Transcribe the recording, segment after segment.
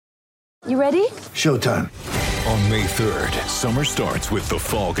You ready? Showtime. On May 3rd, summer starts with The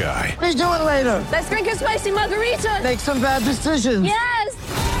Fall Guy. Let's do it later. Let's drink a spicy margarita. Make some bad decisions.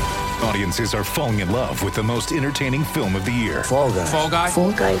 Yes! Audiences are falling in love with the most entertaining film of the year. Fall Guy. Fall Guy?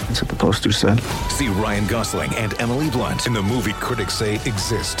 Fall Guy. That's what the poster said. See Ryan Gosling and Emily Blunt in the movie critics say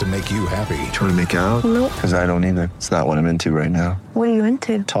exists to make you happy. Trying to make it out? Nope. Because I don't either. It's not what I'm into right now. What are you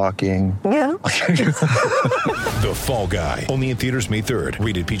into? Talking. Yeah. The Fall Guy. Only in theaters May 3rd.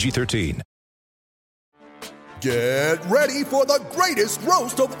 Rated PG-13. Get ready for the greatest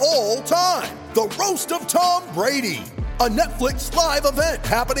roast of all time. The Roast of Tom Brady. A Netflix live event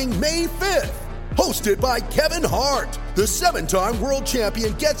happening May 5th. Hosted by Kevin Hart. The 7-time world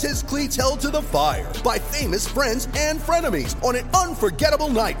champion gets his cleats held to the fire by famous friends and frenemies on an unforgettable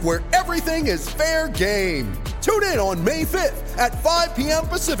night where everything is fair game. Tune in on May 5th at 5 p.m.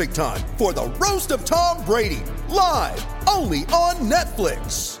 Pacific time for the Roast of Tom Brady. Live only on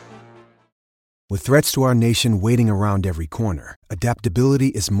Netflix. With threats to our nation waiting around every corner, adaptability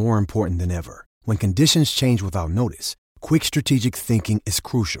is more important than ever. When conditions change without notice, quick strategic thinking is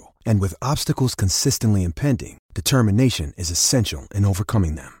crucial. And with obstacles consistently impending, determination is essential in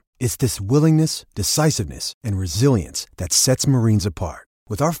overcoming them. It's this willingness, decisiveness, and resilience that sets Marines apart.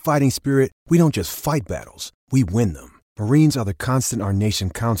 With our fighting spirit, we don't just fight battles, we win them. Marines are the constant our nation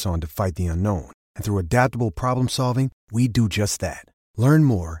counts on to fight the unknown. And through adaptable problem solving, we do just that. Learn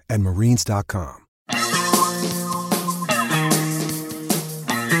more at marines.com.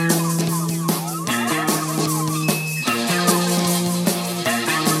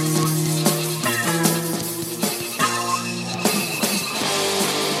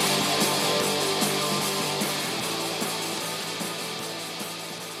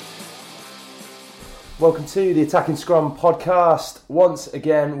 Welcome to the Attacking Scrum podcast. Once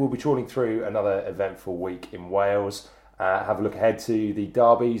again, we'll be trawling through another eventful week in Wales. Have a look ahead to the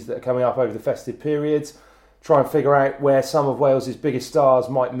derbies that are coming up over the festive periods. Try and figure out where some of Wales's biggest stars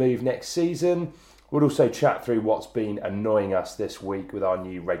might move next season. We'll also chat through what's been annoying us this week with our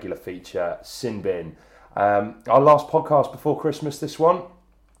new regular feature, Sin Bin. Our last podcast before Christmas, this one.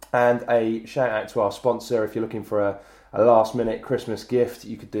 And a shout out to our sponsor. If you're looking for a last minute Christmas gift,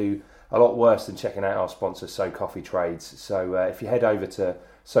 you could do a lot worse than checking out our sponsor, So Coffee Trades. So if you head over to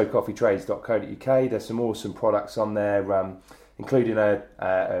socoffeetrades.co.uk, there's some awesome products on there, including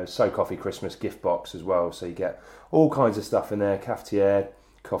a So Coffee Christmas gift box as well. So you get all kinds of stuff in there, cafetiere,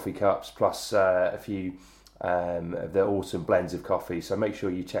 coffee cups, plus a few of the awesome blends of coffee. So make sure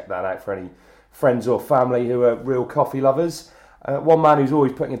you check that out for any friends or family who are real coffee lovers. One man who's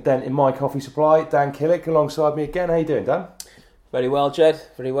always putting a dent in my coffee supply, Dan Killick, alongside me again. How you doing, Dan? Very well, Jed.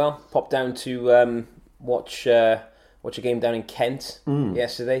 Very well. Popped down to watch a game down in Kent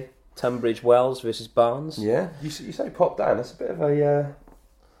yesterday. Tunbridge Wells versus Barnes. Yeah, you say pop down. That's a bit of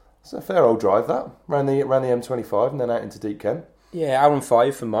it's a fair old drive, that. Around the M25 and then out into deep Kent. Yeah, hour and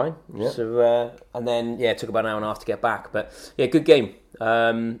 5 for mine. Yeah. So and then it took about an hour and a half to get back. But yeah, good game.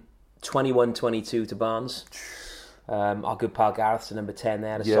 21-22 to Barnes. Our good pal Gareth's the number 10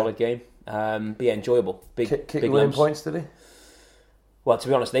 there. Had a solid game. But yeah, enjoyable. Big winning points, did he? Well, to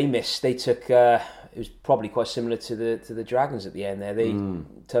be honest, they missed. They took. It was probably quite similar to the Dragons at the end there.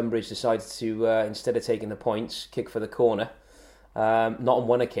 Tunbridge decided to instead of taking the points, kick for the corner. Not on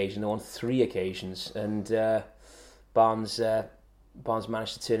one occasion, though on 3 occasions, and Barnes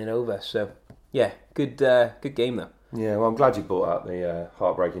managed to turn it over. So yeah, good game though. Yeah, well, I'm glad you brought up the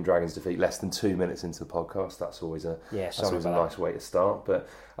heartbreaking Dragons defeat less than 2 minutes into the podcast. That's always a nice way to start. But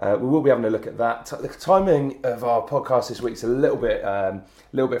we will be having a look at that. The timing of our podcast this week is a little bit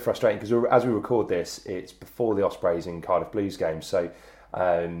frustrating because as we record this, it's before the Ospreys and Cardiff Blues game. So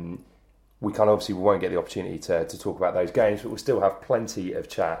we won't get the opportunity to talk about those games, but we'll still have plenty of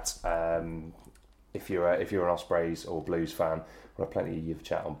chat. If you're an Ospreys or Blues fan, we'll have plenty of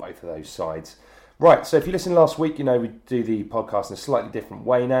chat on both of those sides. Right, so if you listened last week, you know we do the podcast in a slightly different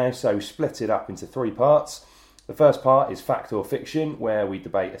way now, so we split it up into 3 parts. The first part is Fact or Fiction, where we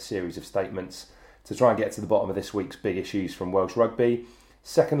debate a series of statements to try and get to the bottom of this week's big issues from Welsh rugby.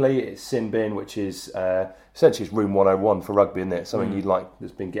 Secondly, it's Sin Bin, which is essentially it's Room 101 for rugby, isn't it? Something you'd like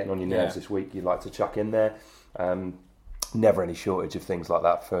that's been getting on your nerves this week, you'd like to chuck in there. Never any shortage of things like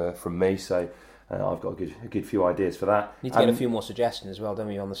that from me, so... I've got a good few ideas for that. Need to get a few more suggestions as well, don't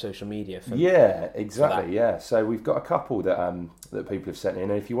we, on the social media? Exactly. Yeah. So we've got a couple that people have sent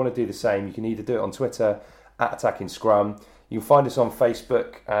in, and if you want to do the same, you can either do it on Twitter at Attacking Scrum. You can find us on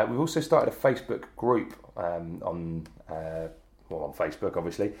Facebook. We've also started a Facebook group on Facebook,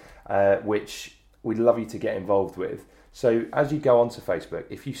 obviously, which we'd love you to get involved with. So as you go onto Facebook,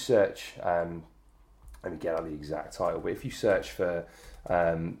 if you search, let me get out the exact title, but if you search for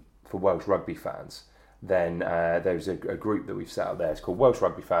Welsh rugby fans, then there's a group that we've set up there. It's called Welsh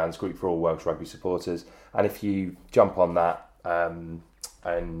Rugby Fans, Group for All Welsh Rugby Supporters. And if you jump on that and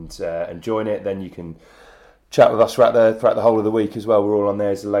join it, then you can chat with us throughout the whole of the week as well. We're all on there.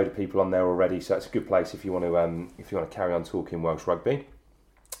 There's a load of people on there already, so it's a good place if you want to carry on talking Welsh rugby.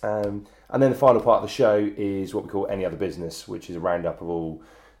 And then the final part of the show is what we call Any Other Business, which is a roundup of all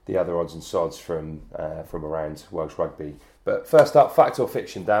the other odds and sods from around Welsh rugby. But first up, fact or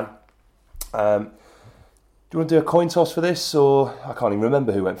fiction, Dan? Do you want to do a coin toss for this, or I can't even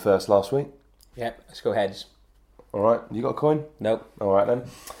remember who went first last week? Yeah, let's go heads. All right, you got a coin? Nope. All right then.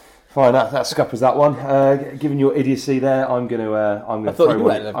 Fine, that scuppers that one. Given your idiocy there, I'm going to. I thought you'd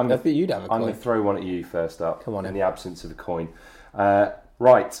have a coin. I'm going to throw one at you first up. Come on, in the absence of a coin.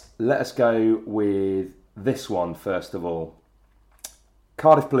 Right, let us go with this one first of all.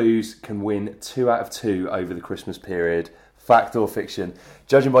 Cardiff Blues can win 2 out of 2 over the Christmas period. Fact or fiction?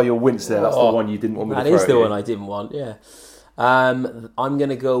 Judging by your wince there, that's the one you didn't want me to throw. That is the one I didn't want. Yeah. I'm going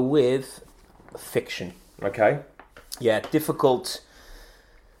to go with fiction. Okay. Yeah, difficult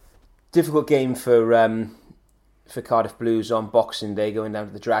game for Cardiff Blues on Boxing Day, going down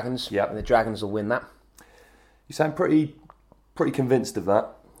to the Dragons. Yeah, and the Dragons will win that. You sound pretty convinced of that.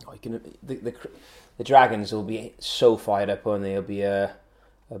 Oh, the Dragons will be so fired up, and they'll be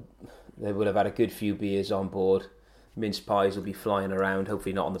they will have had a good few beers on board. Mince pies will be flying around.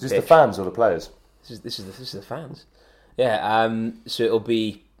 Hopefully not on the pitch. Is this the fans or the players? This is the fans. Yeah. So it'll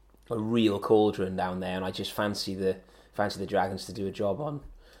be a real cauldron down there, and I just fancy the Dragons to do a job on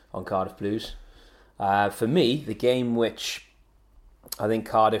Cardiff Blues. For me, the game which I think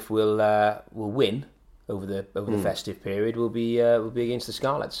Cardiff will win over the festive period will be against the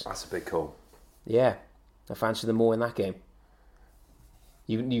Scarlets. That's a big call. Yeah, I fancy them more in that game.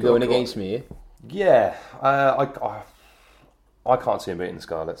 You going against me? Eh? Yeah, I can't see them beating the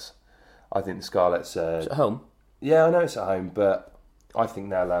Scarlets. I think the Scarlets it's at home. Yeah, I know it's at home, but I think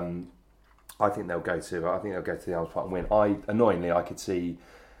they'll go to the Alms Park and win. I could see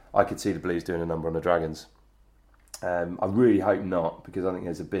the Blues doing a number on the Dragons. I really hope not, because I think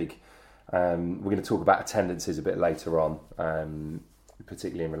there's a big. We're going to talk about attendances a bit later on,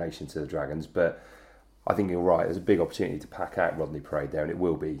 particularly in relation to the Dragons. But I think you're right. There's a big opportunity to pack out Rodney Parade there, and it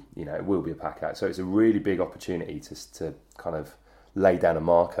will be a pack out. So it's a really big opportunity to kind of lay down a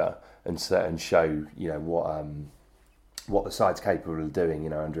marker and show what the side's capable of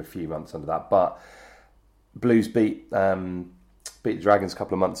doing. Under a few months under that, but Blues beat the Dragons a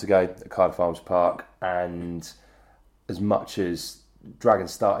couple of months ago at Cardiff Arms Park, and as much as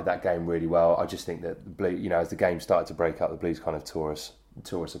Dragons started that game really well, I just think that the Blue, as the game started to break up, the Blues kind of tore us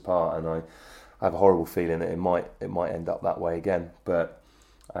apart, and I have a horrible feeling that it might end up that way again. But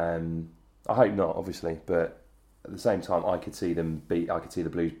I hope not, obviously. But at the same time, I could see the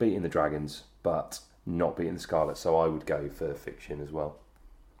Blues beating the Dragons, but not beating the Scarlets. So I would go for fiction as well.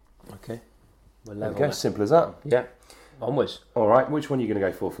 Okay. Okay, simple as that. Yeah. Onwards. All right, which one are you going to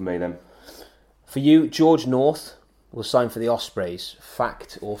go for me then? For you, George North will sign for the Ospreys.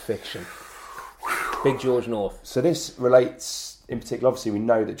 Fact or fiction? Big George North. So this relates in particular. Obviously, we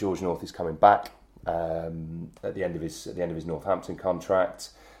know that George North is coming back at the end of his Northampton contract,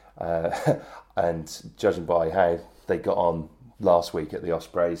 and judging by how they got on last week at the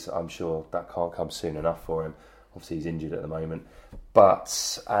Ospreys, I'm sure that can't come soon enough for him. Obviously, he's injured at the moment,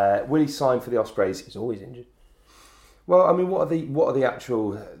 but will he sign for the Ospreys? He's always injured. Well, I mean, what are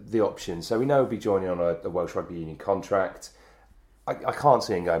the options? So we know he'll be joining on a Welsh Rugby Union contract. I can't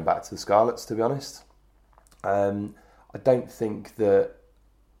see him going back to the Scarlets, to be honest. I don't think that.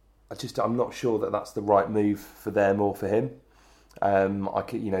 I'm not sure that that's the right move for them or for him. Their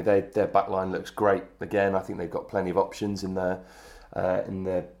backline looks great again. I think they've got plenty of options on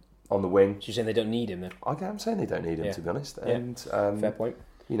the wing. So you're saying they don't need him then? I'm saying they don't need him, to be honest. Yeah. And fair point.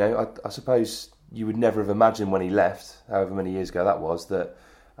 I suppose you would never have imagined when he left, however many years ago that was, that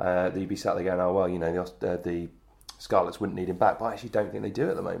you'd be sat there going, oh well, the Scarlets wouldn't need him back. But I actually don't think they do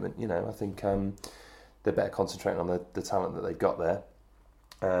at the moment. I think they're better concentrating on the talent that they've got there.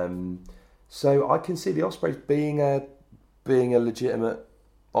 So I can see the Ospreys being a legitimate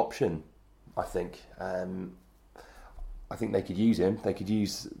option. I think they could use him. They could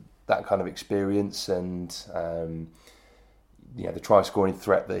use that kind of experience and the try scoring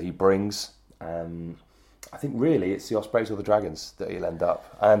threat that he brings. I think really it's the Ospreys or the Dragons that he'll end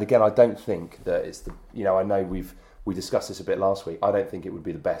up. And again, I don't think that it's the. I know we discussed this a bit last week. I don't think it would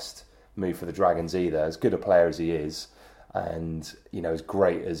be the best move for the Dragons either. As good a player as he is, and as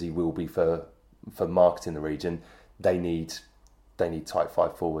great as he will be for marketing the region, they need tight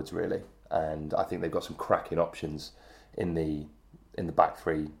five forwards really. And I think they've got some cracking options in the back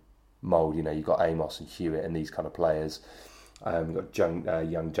three mould. You know, you've got Amos and Hewitt and these kind of players. You've got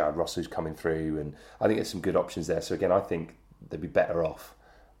young Jared Ross who's coming through, and I think there's some good options there. So again, I think they'd be better off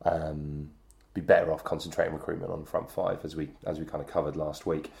concentrating recruitment on the front five, as we kind of covered last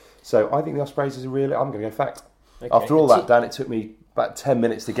week. So I think the Ospreys is I'm going to go fact. Okay. After all that, Dan, it took me about 10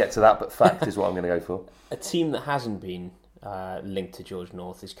 minutes to get to that, but fact is what I'm going to go for. A team that hasn't been linked to George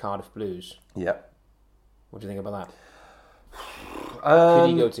North is Cardiff Blues. Yeah. What do you think about that? Could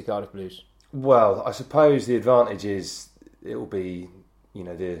he go to Cardiff Blues? Well, I suppose the advantage is it will be, you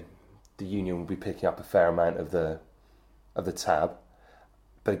know, the union will be picking up a fair amount of the tab.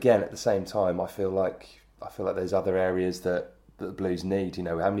 But again, at the same time, I feel like there's other areas that the Blues need. You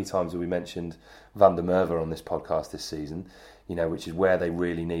know, how many times have we mentioned Van der Merwe on this podcast this season? You know, which is where they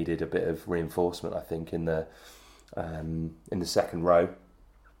really needed a bit of reinforcement, I think, in the second row.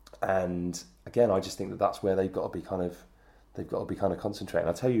 And again, I just think that that's where they've got to be kind of concentrating.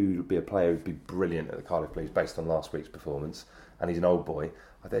 I'll tell you who would be a player who'd be brilliant at the Cardiff Blues based on last week's performance, and he's an old boy.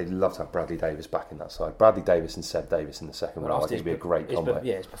 They'd love to have Bradley Davis back in that side. Bradley Davis and Seb Davis in the second row. I think it'd be a great combo.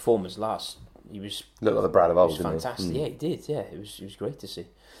 His performance last, he was looked like the Brad of old, didn't he? Fantastic. Mm. Yeah, he did. Yeah, it was great to see.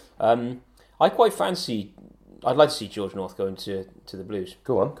 I quite fancy. I'd like to see George North going to the Blues.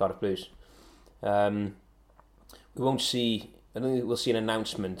 Go on, Cardiff Blues. We won't see. I don't think we'll see an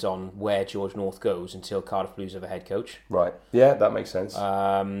announcement on where George North goes until Cardiff Blues have a head coach. Right. Yeah, that makes sense.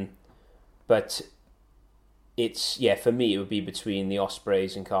 But it's for me it would be between the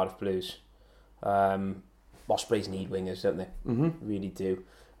Ospreys and Cardiff Blues. Ospreys need wingers, don't they? Mm-hmm. Really do.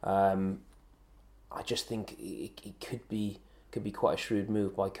 I just think it could be quite a shrewd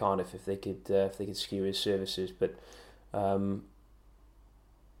move by Cardiff if they could secure his services. But I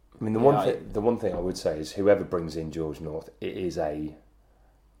mean, the one thing I would say is whoever brings in George North, it's a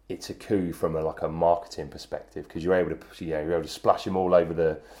coup from a marketing perspective, because you're able to splash him all over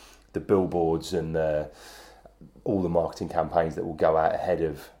the billboards and all the marketing campaigns that will go out ahead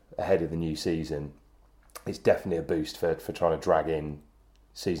of the new season. It's definitely a boost for trying to drag in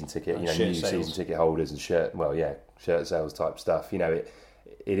season ticket, new sales. Season ticket holders and shirt sales type stuff. You know,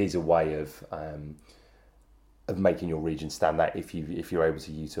 it is a way of making your region stand out if you're able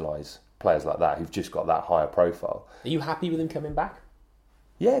to utilise players like that who've just got that higher profile. Are you happy with him coming back?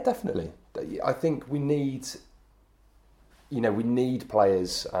 Yeah, definitely. I think we need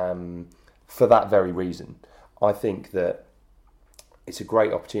players for that very reason. I think that it's a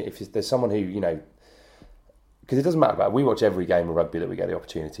great opportunity if there's someone who, because it doesn't matter about. We watch every game of rugby that we get the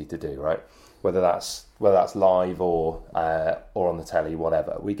opportunity to do, right? Whether that's live or on the telly,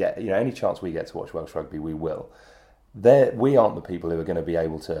 whatever. We get, any chance we get to watch Welsh rugby, we will. We aren't the people who are going to be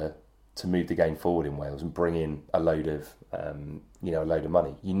able to move the game forward in Wales and bring in a load of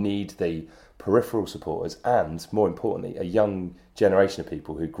money. You need the peripheral supporters and, more importantly, a young generation of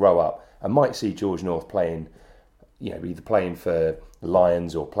people who grow up and might see George North playing, either playing for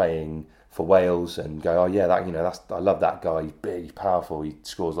Lions or playing for Wales and go, oh yeah, I love that guy. He's big, he's powerful, he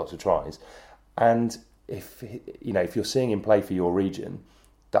scores lots of tries. And if you're seeing him play for your region,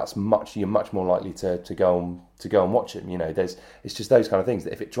 you're much more likely to go and watch him. It's just those kind of things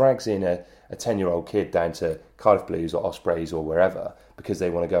that if it drags in a 10-year-old kid down to Cardiff Blues or Ospreys or wherever because they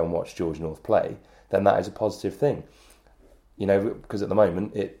want to go and watch George North play, then that is a positive thing. Because at the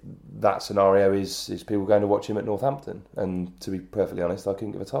moment that scenario is people going to watch him at Northampton, and to be perfectly honest, I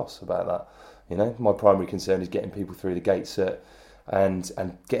couldn't give a toss about that. My primary concern is getting people through the gates and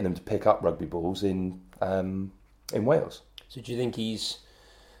getting them to pick up rugby balls in Wales. So do you think he's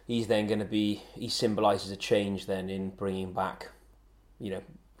then going to be, he symbolises a change then in bringing back,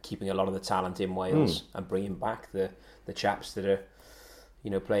 keeping a lot of the talent in Wales and bringing back the chaps that are,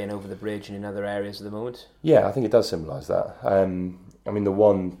 playing over the bridge and in other areas at the moment? Yeah, I think it does symbolise that. The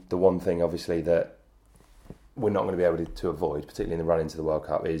one thing obviously that we're not going to be able to avoid, particularly in the run into the World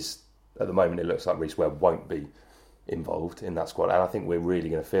Cup, is at the moment it looks like Rhys Webb won't be involved in that squad, and I think we're really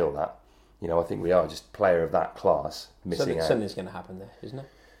going to feel that. I think we are just player of that class missing out. Something's going to happen there, isn't it?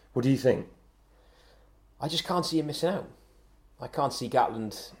 What do you think? I just can't see him missing out. I can't see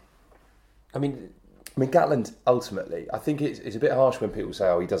Gatland. I mean, Gatland, ultimately, I think it's a bit harsh when people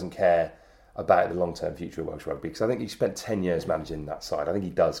say, he doesn't care about the long-term future of Welsh rugby, because I think he spent 10 years managing that side. I think he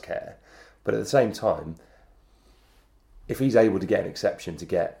does care. But at the same time, if he's able to get an exception to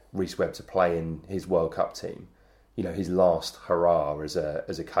get Rhys Webb to play in his World Cup team, his last hurrah as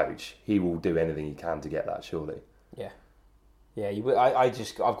a coach, he will do anything he can to get that, surely. Yeah,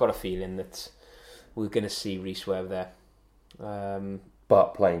 I've got a feeling that we're going to see Rhys Webb there.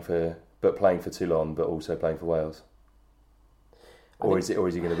 But playing for Toulon, but also playing for Wales. Or is he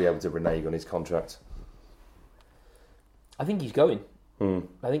going to be able to renege on his contract? I think he's going.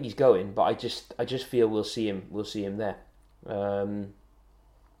 I think he's going, but I just feel we'll see him there.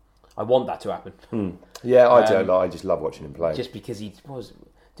 I want that to happen. Yeah, I don't. I just love watching him play. Just because he was.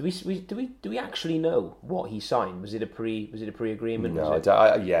 Do we actually know what he signed? Was it a pre-agreement? No, I don't.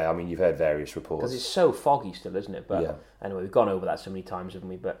 I mean, you've heard various reports. Because it's so foggy still, isn't it? But yeah. Anyway, we've gone over that so many times, haven't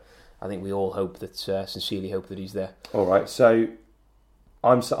we? But I think we all hope that, sincerely hope that he's there. All right, so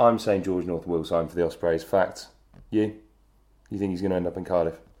I'm saying George North will sign for the Ospreys. Fact. You think he's going to end up in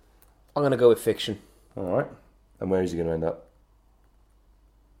Cardiff? I'm going to go with fiction. All right. And where is he going to end up?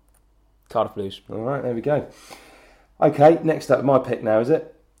 Cardiff Blues. All right, there we go. Okay, next up, my pick now, is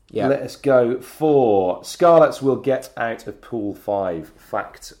it? Yeah. Let us go for Scarlets will get out of Pool 5.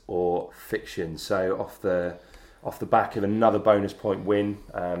 Fact or fiction? So off the back of another bonus point win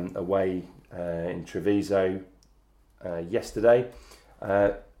away in Treviso yesterday,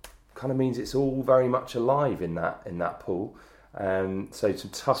 kind of means it's all very much alive in that pool. So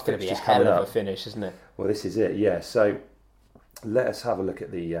some tough It's going to be a fixtures hell coming of up. a finish, isn't it? Well, this is it. Yeah. So let us have a look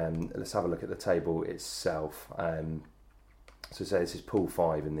at the table itself. So say this is Pool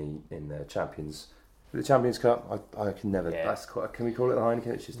 5 in the Champions. The Champions Cup, I can never. Yeah. Can we call it the Heineken?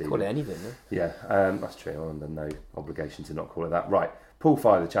 It's just Call it anything, no? yeah, that's true. I'm under no obligation to not call it that. Right, Pool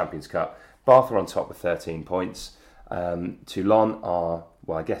 5 of the Champions Cup. Bath are on top with 13 points. Toulon are,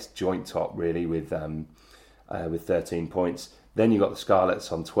 well, I guess joint top really with 13 points. Then you've got the Scarlets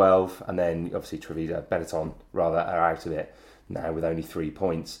on 12, and then obviously Benetton rather are out of it now with only 3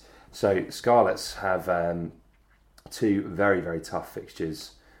 points. So Scarlets have two very, very tough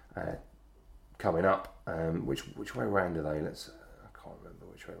fixtures coming up. Which way round are they? I can't remember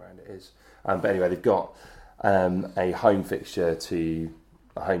which way round it is. But anyway, they've got a home fixture to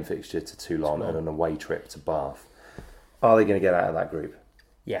Toulon and an away trip to Bath. Are they going to get out of that group?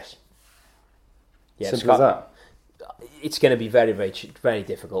 Yes. Yeah, Simple as that. It's going to be very, very, very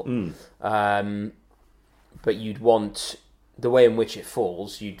difficult. But you'd want the way in which it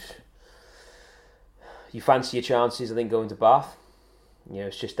falls. You fancy your chances, I think, going to Bath.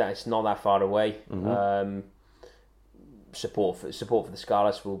 It's just that it's not that far away. Support for the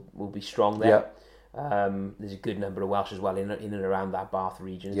Scarlets will be strong there. There's a good number of Welsh as well in and around that Bath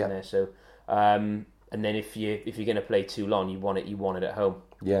region, isn't there? So, and then if you're going to play Toulon, you want it at home.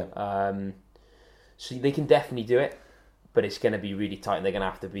 Yeah. So they can definitely do it, but it's going to be really tight, and they're going to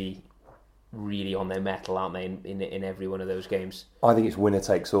have to be really on their mettle, aren't they, in every one of those games? I think it's winner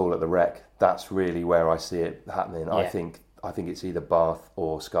takes all at the Rec. That's really where I see it happening. Yeah. I think it's either Bath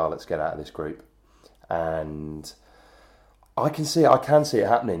or Scarlets get out of this group, and I can see it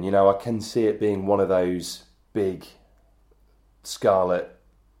happening. I can see it being one of those big Scarlet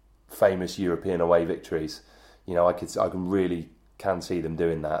famous European away victories. I can see them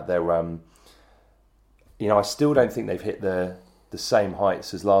doing that. They're I still don't think they've hit the same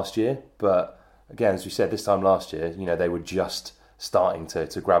heights as last year, but again, as we said this time last year, they were just starting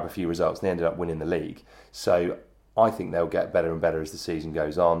to grab a few results, and they ended up winning the league. So I think they'll get better and better as the season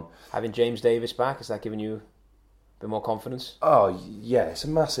goes on. Having James Davis back, has that given you a bit more confidence? Oh yeah, it's a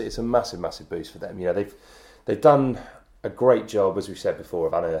massive boost for them. They've done a great job, as we said before,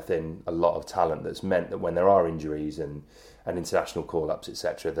 of unearthing a lot of talent. That's meant that when there are injuries and international call-ups,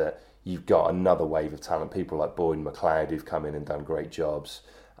 etc., that you've got another wave of talent. People like Boyd and McLeod who've come in and done great jobs.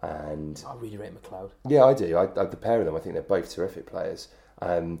 And I really rate McLeod. Yeah, I do. The pair of them, I think they're both terrific players.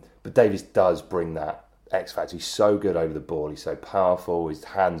 But Davis does bring that X factor. He's so good over the ball. He's so powerful. His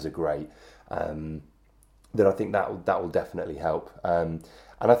hands are great. That I think that will definitely help. And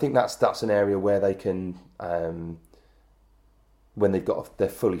I think that's an area where they can, when they've got their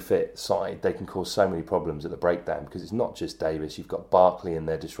fully fit side, they can cause so many problems at the breakdown, because it's not just Davis. You've got Barkley in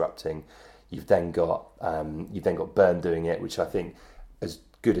there disrupting. You've then got Byrne doing it, which I think, as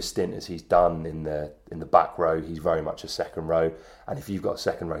good a stint as he's done in the back row, he's very much a second row. And if you've got a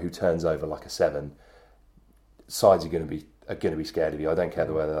second row who turns over like a 7, sides are going to be scared of you. I don't care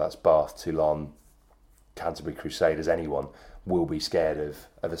whether that's Bath, Toulon, Canterbury Crusaders. Anyone will be scared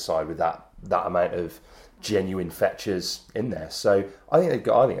of a side with that amount of genuine fetchers in there. So I think they've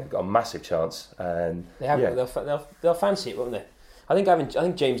got a massive chance. And they have. Yeah. They'll fancy it, won't they? I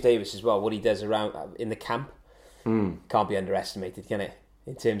think James Davis as well. What he does around in the camp can't be underestimated, can it?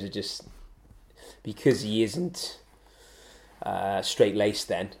 In terms of just because he isn't straight laced,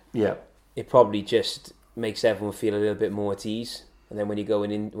 then it probably just makes everyone feel a little bit more at ease. And then when you're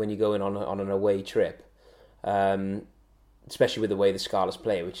going on an away trip, especially with the way the Scarlets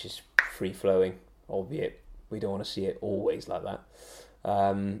play, which is free flowing, albeit we don't want to see it always like that.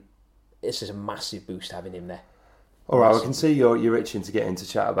 This is a massive boost having him there. All right, I can see you're itching to get into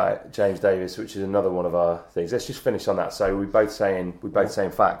chat about James Davis, which is another one of our things. Let's just finish on that. So we're both saying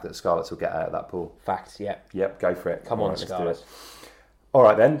fact that Scarlets will get out of that pool. Fact, yeah. Yep, go for it. Come on, Scarlets. All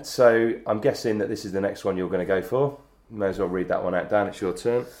right then. So I'm guessing that this is the next one you're going to go for. May as well read that one out, Dan. It's your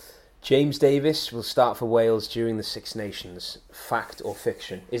turn. James Davis will start for Wales during the Six Nations. Fact or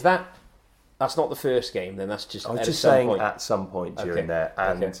fiction? That's not the first game, then that's just... I was just saying at some point during there.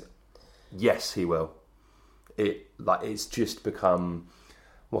 And yes, he will. It's just become,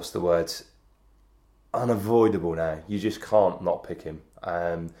 what's the word? Unavoidable now. You just can't not pick him.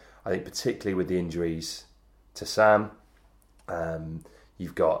 I think particularly with the injuries to Sam,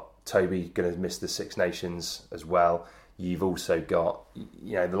 you've got Toby going to miss the Six Nations as well. You've also got,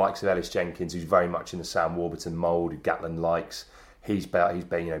 the likes of Ellis Jenkins, who's very much in the Sam Warburton mould, who Gatland likes. He's barely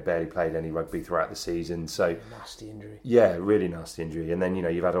played any rugby throughout the season. So nasty injury. Yeah, really nasty injury. And then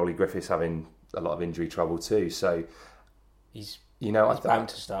you've had Ollie Griffiths having a lot of injury trouble too. So he's bound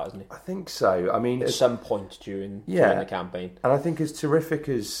to start, isn't he? I think so. I mean, at some point during the campaign. And I think as terrific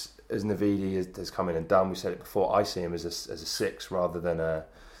as Navidi has come in and done, we said it before, I see him as a 6 rather than an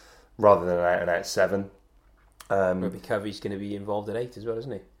out and out 7. Maybe Covey's going to be involved at 8 as well,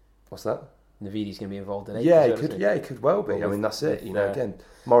 isn't he? What's that? Navidi's going to be involved in 8. Yeah, he could well be. I mean, that's it. Again,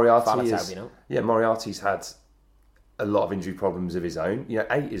 Moriarty Moriarty's had a lot of injury problems of his own.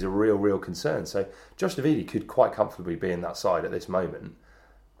 8 is a real concern. So Josh Navidi could quite comfortably be in that side at this moment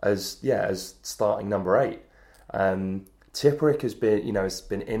as starting number 8. Tipperick has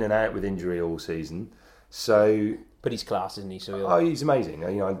been in and out with injury all season. So, but he's class, isn't he? So he's amazing.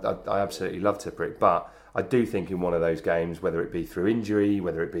 I absolutely love Tipperick, but I do think in one of those games, whether it be through injury,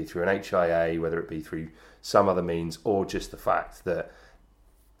 whether it be through an HIA, whether it be through some other means, or just the fact that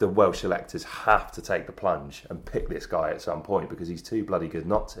the Welsh electors have to take the plunge and pick this guy at some point because he's too bloody good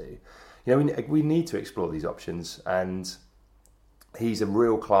not to. We need to explore these options, and he's a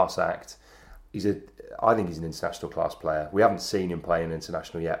real class act. I think he's an international class player. We haven't seen him play an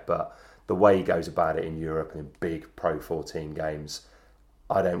international yet, but the way he goes about it in Europe and in big Pro 14 games,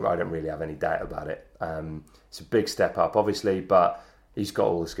 I don't really have any doubt about it. It's a big step up, obviously, but he's got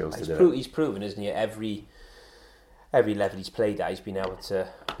all the skills to do it. He's proven, isn't he? Every level he's played at, he's been able to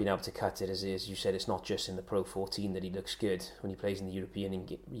cut it. As you said, it's not just in the Pro 14 that he looks good. When he plays in the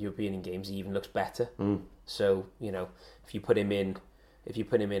European games, he even looks better. So if you put him in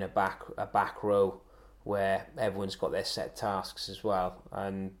a back row where everyone's got their set tasks as well,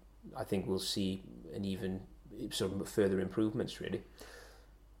 and I think we'll see an even sort of further improvements really.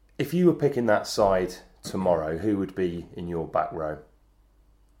 If you were picking that side tomorrow, who would be in your back row?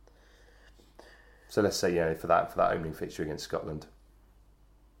 So let's say, for that opening fixture against Scotland.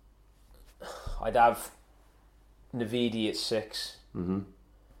 I'd have Navidi at 6,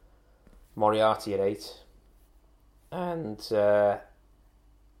 Moriarty at 8, and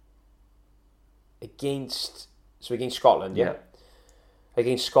against Scotland, yeah.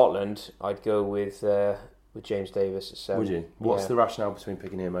 Against Scotland, I'd go with James Davis at 7. Would you? What's the rationale between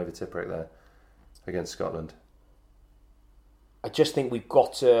picking him over Tipperick there against Scotland? I just think we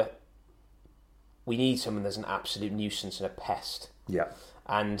need someone that's an absolute nuisance and a pest. Yeah.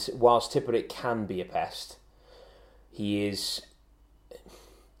 And whilst Tipperick can be a pest, he's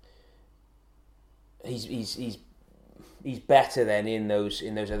better than in those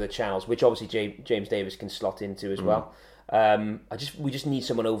other channels, which obviously James Davis can slot into as well. We just need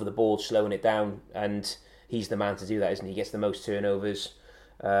someone over the ball, slowing it down, and he's the man to do that, isn't he? He gets the most turnovers.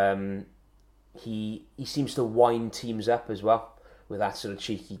 He seems to wind teams up as well with that sort of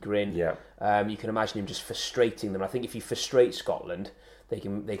cheeky grin. Yeah. You can imagine him just frustrating them. I think if you frustrate Scotland, they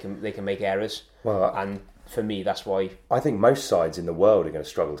can make errors. Well, and for me, that's why I think most sides in the world are going to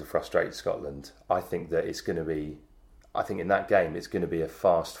struggle to frustrate Scotland. I think that it's going to be. I think in that game it's going to be a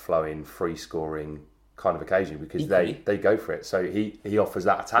fast-flowing, free-scoring kind of occasion because they go for it. So he offers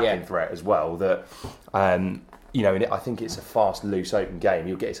that attacking threat as well. That and I think it's a fast, loose, open game.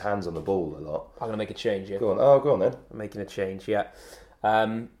 He'll get his hands on the ball a lot. I'm going to make a change. Yeah. Go on. Oh, go on then. I'm making a change. Yeah.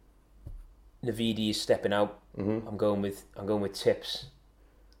 Navidi is stepping out. Mm-hmm. I'm going with Tips.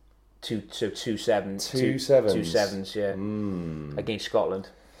 Two sevens. Two sevens. Yeah. Against Scotland.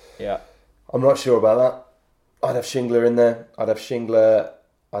 Yeah. I'm not sure about that. I'd have Shingler in there. I'd have Shingler,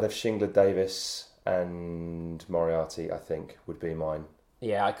 Davis, and Moriarty. I think would be mine.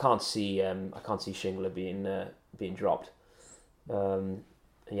 Yeah, I can't see Shingler being dropped.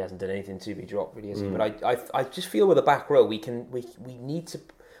 He hasn't done anything to be dropped, really, has he? But I just feel with the back row we need to.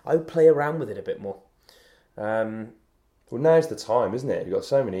 I would play around with it a bit more. Well, now's the time, isn't it? You've got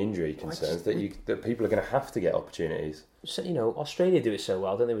so many injury concerns that people are going to have to get opportunities. So, Australia do it so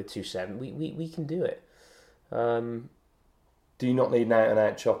well, don't they? With 2-7, we can do it. Do you not need an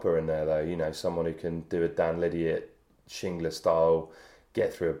out-and-out chopper in there, though? You know, someone who can do a Dan Lydiate, Shingler style,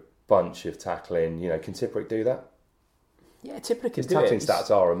 get through a bunch of tackling. You know, can Tipuric do that? Yeah, Tipuric can His do it. tackling stats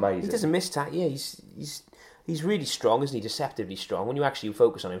are amazing. He doesn't miss tackle. Yeah, he's really strong, isn't he? Deceptively strong. When you actually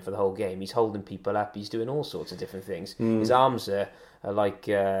focus on him for the whole game, he's holding people up. He's doing all sorts of different things. His arms are like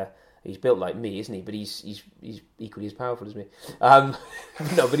he's built like me, isn't he? But he's equally as powerful as me. No,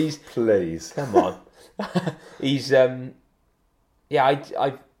 but he's Please, come on. He's how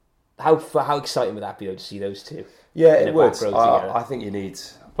exciting would that be though, to see those two? yeah, in it a would. back row together? I think you need.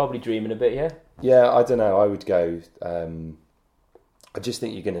 Probably dreaming a bit, yeah. Yeah, I don't know. I would go. I just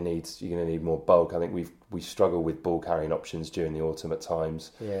think you're going to need more bulk. I think we struggle with ball carrying options during the autumn at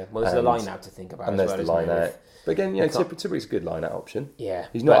times. Yeah, well, there's the line out to think about. And as there's well, the isn't line there? out. But again, you know, Tipuric's a good line out option. Yeah,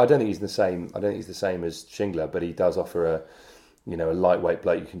 he's not. but I don't think he's the same. I don't think he's the same as Shingler, but he does offer a lightweight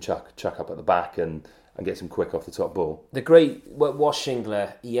bloke you can chuck up at the back and get some quick off the top ball. The great was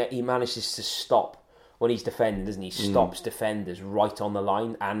Shingler. He manages to stop when he's defending, doesn't he? Stops defenders right on the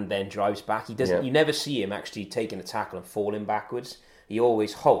line and then drives back. He doesn't. Yeah. You never see him actually taking a tackle and falling backwards. He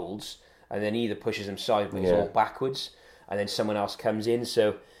always holds and then either pushes them sideways or backwards, and then someone else comes in.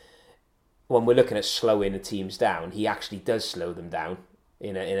 So when we're looking at slowing the teams down, he actually does slow them down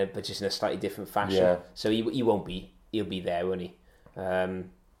but just in a slightly different fashion. Yeah. So he won't be. He'll be there, won't he?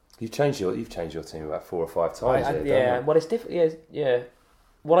 You've changed your team about 4 or 5 times. Well, it's different. Yeah.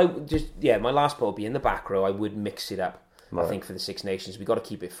 My last point would be in the back row. I would mix it up. Right. I think for the Six Nations, we've got to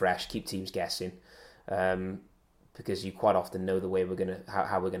keep it fresh, keep teams guessing, because you quite often know the way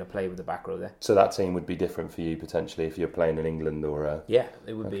how we're gonna play with the back row there. So that team would be different for you potentially if you're playing in England or. Yeah,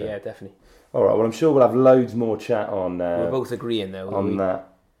 it would be. Yeah, definitely. All right. Well, I'm sure we'll have loads more chat on. We're both agreeing though on that.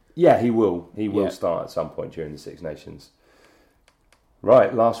 Yeah, he will. He will Yeah. start at some point during the Six Nations.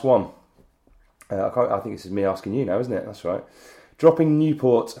 Right, last one. I think this is me asking you now, isn't it? That's right. Dropping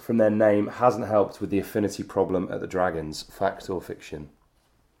Newport from their name hasn't helped with the affinity problem at the Dragons. Fact or fiction?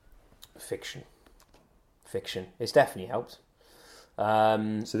 Fiction. It's definitely helped.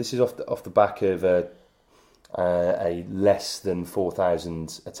 So this is off the back of a less than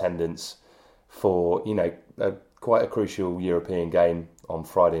 4,000 attendance for quite a crucial European game on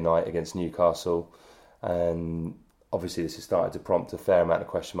Friday night against Newcastle, and obviously this has started to prompt a fair amount of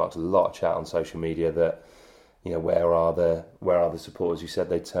question marks, a lot of chat on social media that, where are the supporters who said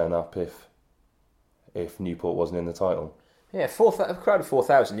they'd turn up if Newport wasn't in the title? Yeah, a crowd of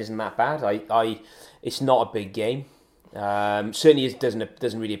 4,000 isn't that bad. It's not a big game. Certainly it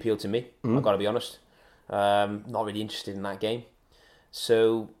doesn't really appeal to me. I've got to be honest. Not really interested in that game.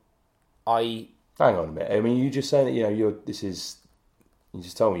 So hang on a minute. I mean, you just saying that you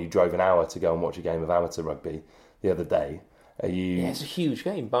just told me you drove an hour to go and watch a game of amateur rugby the other day. Yeah, it's a huge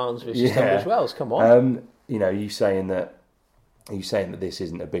game, Barnes versus Tunbridge Wells. Come on. Are you saying that this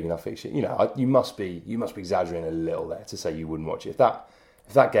isn't a big enough fixture? You must be exaggerating a little there to say you wouldn't watch it. If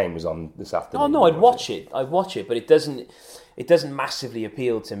that game was on this afternoon. Oh no, I'd watch it, but it doesn't massively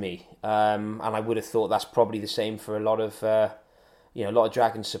appeal to me. And I would have thought that's probably the same for a lot of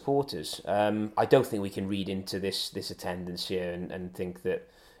Dragons supporters. I don't think we can read into this attendance here and think that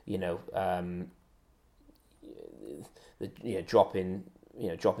dropping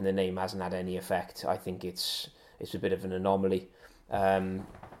the name hasn't had any effect. I think it's a bit of an anomaly, and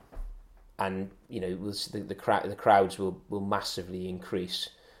the crowds will massively increase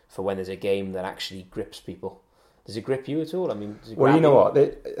for when there's a game that actually grips people. Does it grip you at all? I mean, well, you know what?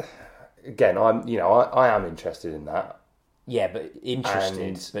 Again, I am interested in that. Yeah, but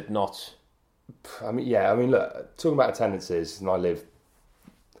interested, but not. I mean, look, talking about attendances, and I live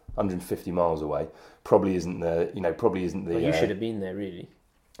 150 miles away. Probably isn't the. Well, you should have been there, really.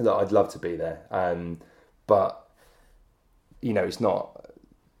 Look, I'd love to be there, but it's not.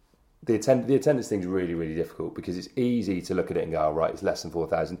 The attendance thing's really, really difficult because it's easy to look at it and go, oh, right, it's less than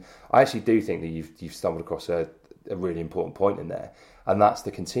 4,000. I actually do think that you've stumbled across a really important point in there, and that's the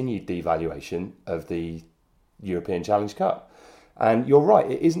continued devaluation of the European Challenge Cup. And you're right,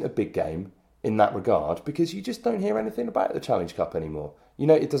 it isn't a big game in that regard because you just don't hear anything about the Challenge Cup anymore.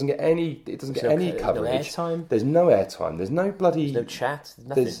 It doesn't get any coverage. No airtime. There's no airtime. There's no bloody. There's no chat.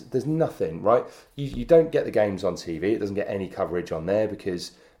 Nothing. There's nothing, right? You don't get the games on TV. It doesn't get any coverage on there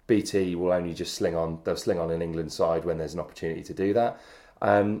because BT will only just sling on an England side when there's an opportunity to do that.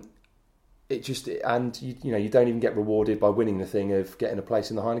 You don't even get rewarded by winning the thing of getting a place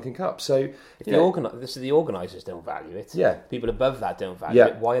in the Heineken Cup. So the organisers don't value it. Yeah, people above that don't value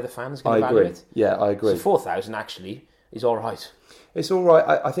it. Why are the fans going to value it? Yeah, I agree. So 4,000 actually is all right. It's all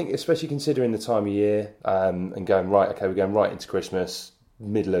right. I think, especially considering the time of year and going right. Okay, we're going right into Christmas,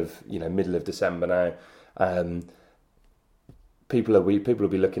 middle of December now. People will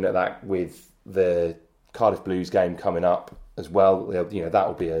be looking at that with the Cardiff Blues game coming up as well. You know,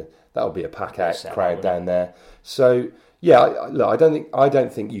 that'll be a pack-out crowd down there. So yeah, look, I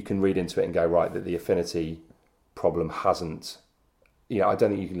don't think you can read into it and go, right, that the affinity problem hasn't. You know, I don't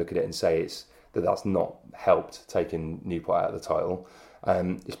think you can look at it and say that's not helped taking Newport out of the title.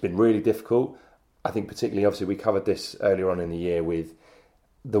 It's been really difficult. I think particularly, obviously, we covered this earlier on in the year with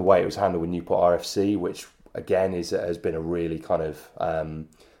the way it was handled with Newport RFC, which again has been a really kind of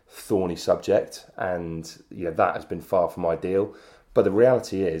thorny subject, and you know that has been far from ideal. But the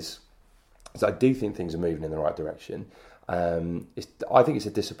reality is I do think things are moving in the right direction. I think it's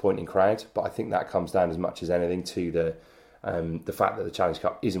a disappointing crowd, but I think that comes down as much as anything to the fact that the Challenge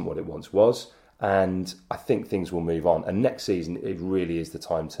Cup isn't what it once was, and I think things will move on. And next season, it really is the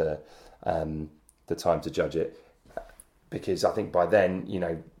time to judge it, because I think by then, you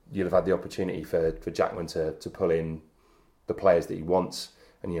know, you'll have had the opportunity for Jackman to pull in the players that he wants,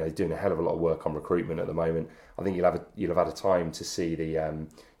 and you know, he's doing a hell of a lot of work on recruitment at the moment. I think you'll have had a time to see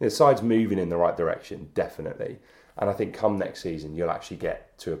the sides moving in the right direction, definitely. And I think come next season, you'll actually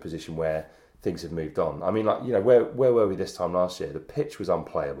get to a position where things have moved on. I mean, like, you know, where were we this time last year? The pitch was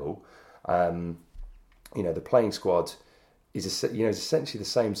unplayable. You know, the playing squad is essentially the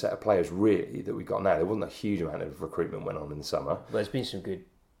same set of players really that we've got now. There wasn't a huge amount of recruitment went on in the summer. But there's been some good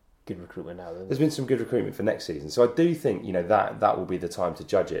recruitment now. There's been some good recruitment for next season. So I do think, you know, that will be the time to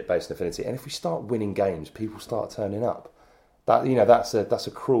judge it based on affinity. And if we start winning games, people start turning up. That, you know, that's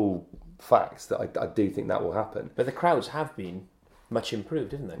a cruel fact that I do think that will happen. But the crowds have been much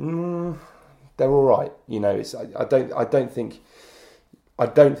improved, haven't they? They're all right. You know, I don't think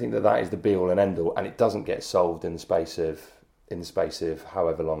that is the be all and end all, and it doesn't get solved in the space of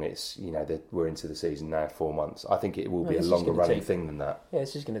however long it's, you know, that we're into the season now, 4 months. I think it will be a longer running thing than that. Yeah,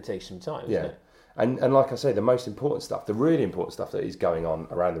 it's just going to take some time, isn't it? And like I say, the most important stuff, the really important stuff that is going on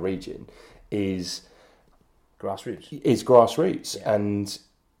around the region is grassroots. Yeah.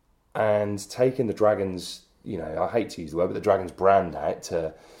 And taking the Dragons, you know, I hate to use the word, but the Dragons brand out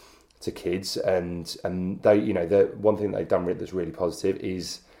to kids, and they, you know, the one thing they've done that's really positive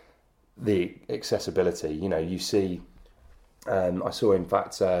is the accessibility. You know, you see, I saw in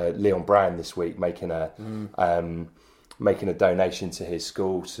fact Leon Brown this week making a donation to his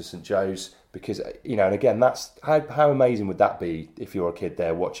school, to St Joe's, because, you know, and again, that's how amazing would that be if you're a kid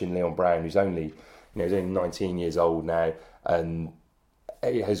there watching Leon Brown, who's only 19 years old now, and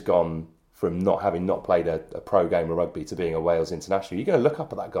it has gone from having not played a pro game of rugby to being a Wales international. You're going to look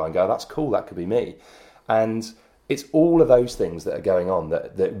up at that guy and go, that's cool, that could be me. And it's all of those things that are going on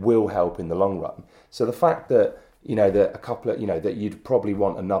that will help in the long run. So the fact that, you know, that a couple of, you know, that you'd probably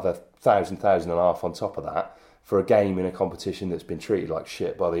want another 1,000 and a half on top of that for a game in a competition that's been treated like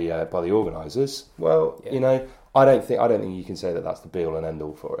shit by the organisers, well, yeah. You know, I don't think you can say that that's the be all and end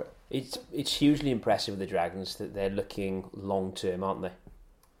all for it. It's hugely impressive with the Dragons that they're looking long term, aren't they?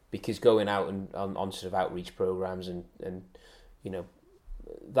 Because going out and on sort of outreach programs and you know,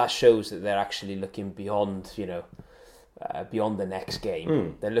 that shows that they're actually looking beyond, you know, beyond the next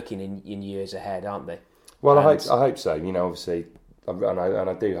game. They're looking in years ahead, aren't they? Well, I hope so. You know, obviously, and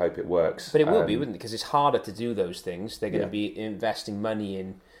I do hope it works. But it will be, wouldn't it? Because it's harder to do those things. They're going to be investing money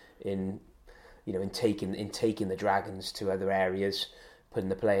in taking the Dragons to other areas, putting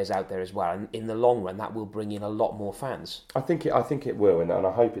the players out there as well, and in the long run, that will bring in a lot more fans. I think it will, and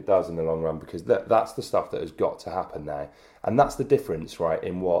I hope it does in the long run, because that's the stuff that has got to happen now, and that's the difference, right,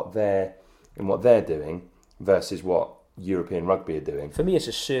 in what they're doing versus what European rugby are doing. For me, it's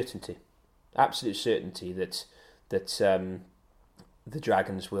a certainty, absolute certainty that the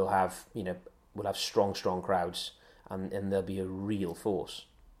Dragons will have strong crowds, and they'll be a real force.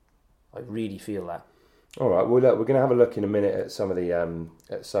 I really feel that. All right. Well, look, we're going to have a look in a minute at some of the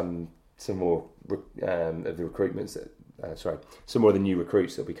some more of the recruitments. Some more of the new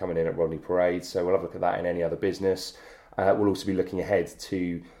recruits that'll be coming in at Rodney Parade. So we'll have a look at that in Any Other Business. We'll also be looking ahead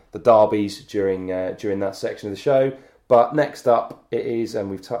to the derbies during that section of the show. But next up, it is, and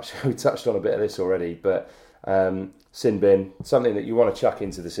we've touched on a bit of this already, but sin bin, something that you want to chuck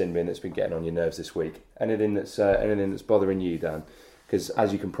into the sin bin that's been getting on your nerves this week. Anything that's bothering you, Dan? Because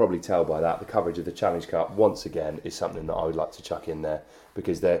as you can probably tell by that, the coverage of the Challenge Cup, once again, is something that I would like to chuck in there.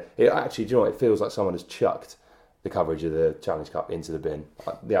 Because it feels like someone has chucked the coverage of the Challenge Cup into the bin.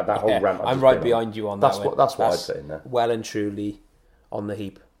 That whole rant. I'm right behind you on that. That's what I'd put in there. Well and truly on the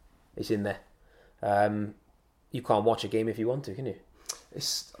heap. It's in there. You can't watch a game if you want to, can you?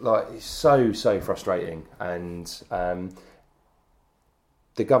 It's so frustrating, and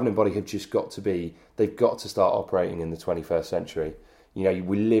the governing body have just got to they've got to start operating in the 21st century. You know,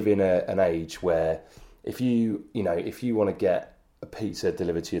 we live in an age where if you want to get a pizza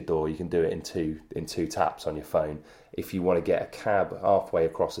delivered to your door, you can do it in two taps on your phone. If you want to get a cab halfway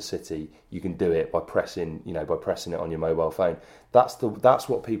across the city, you can do it by pressing it on your mobile phone. That's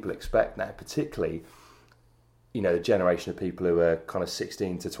what people expect now, particularly, the generation of people who are kind of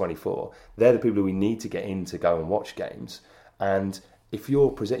 16 to 24. They're the people who we need to get in to go and watch games. And if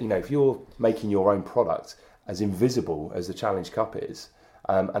you're if you're making your own product as invisible as the Challenge Cup is,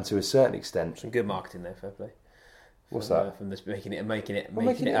 and to a certain extent, some good marketing there, fair play. What's that? From this making it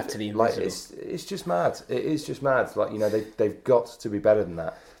utterly invisible. Like it's just mad. It is just mad. Like, they've got to be better than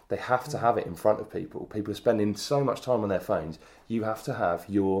that. They have to have it in front of people. People are spending so much time on their phones. You have to have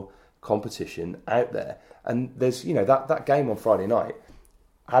your competition out there. And there's that game on Friday night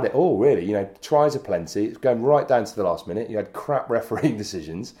had it all, really. Tries aplenty. It's going right down to the last minute. You had crap refereeing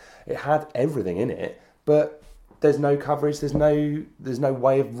decisions. It had everything in it, but there's no coverage. There's no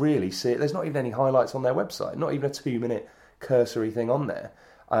way of really seeing it. There's not even any highlights on their website. Not even a 2-minute cursory thing on there.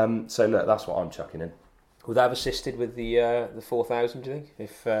 So look, that's what I'm chucking in. Would that have assisted with the 4,000? Do you think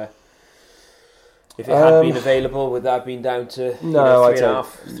if it had been available, would that have been down to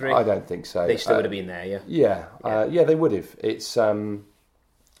 3.5, 3? I don't think so. They still would have been there, yeah. Yeah, they would have. It's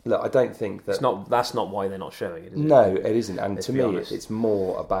look, I don't think that. That's not why they're not showing it, is it? No, it isn't. And Let's to be me, honest. it's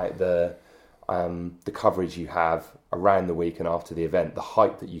more about the coverage you have around the week and after the event, the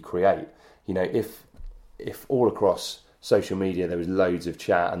hype that you create. If all across social media there was loads of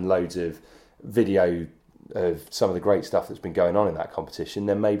chat and loads of video of some of the great stuff that's been going on in that competition,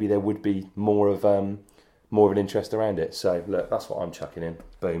 then maybe there would be more of an interest around it. So look, that's what I'm chucking in.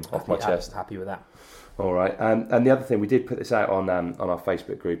 Boom, off my chest. Happy with that. All right, and the other thing, we did put this out on our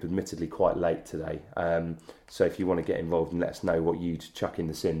Facebook group, admittedly quite late today. So if you want to get involved and let us know what you'd chuck in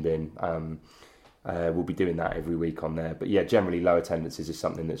the sin bin, we'll be doing that every week on there. But yeah, generally low attendances is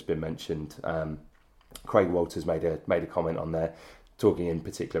something that's been mentioned. Craig Walters made a comment on there, talking in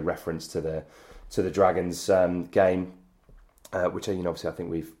particular reference to the Dragons game, which obviously I think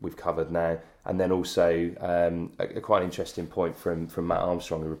we've covered now. And then also a quite interesting point from Matt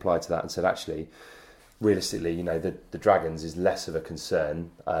Armstrong, who replied to that and said, actually, realistically, the Dragons is less of a concern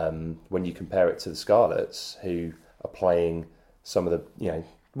when you compare it to the Scarlets, who are playing some of the,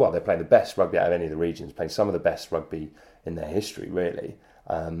 they're playing the best rugby out of any of the regions, playing some of the best rugby in their history, really.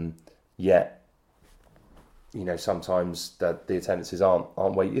 Yet, sometimes the attendances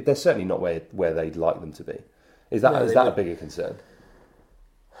aren't where they're certainly not where they'd like them to be. Is that a bigger concern?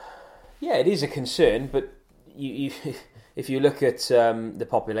 Yeah, it is a concern, but you if you look at the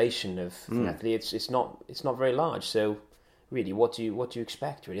population of Netherley, it's not very large. So really, what do you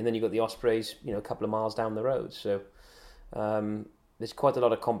expect, really? And then you've got the Ospreys, a couple of miles down the road. So there's quite a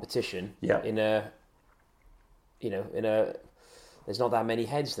lot of competition. Yeah. In a there's not that many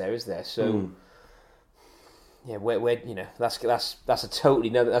heads there, is there? So yeah, where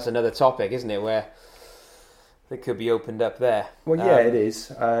that's another topic, isn't it? Where it could be opened up there. Well, yeah, it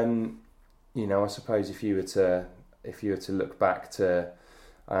is. I suppose if you were to look back to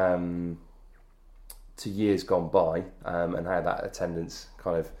years gone by and how that attendance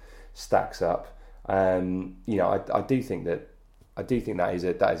kind of stacks up, I do think that is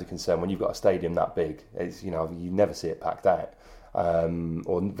a concern when you've got a stadium that big. It's you never see it packed out,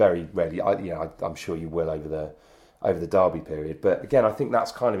 or very rarely. I'm sure you will over the Derby period. But again, I think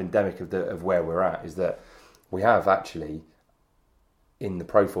that's kind of endemic of where we're at. Is that we have actually in the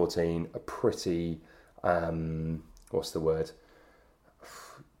Pro 14 a pretty what's the word?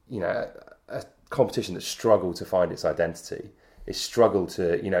 A competition that struggled to find its identity. It's struggled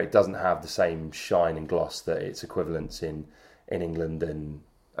to, it doesn't have the same shine and gloss that its equivalents in England and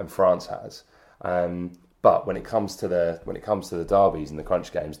France has. But when it comes to the derbies and the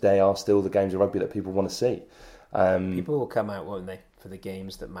crunch games, they are still the games of rugby that people want to see. People will come out, won't they, for the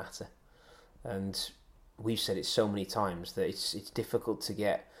games that matter. And we've said it so many times that it's difficult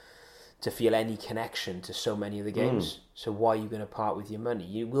to feel any connection to so many of the games. So why are you going to part with your money?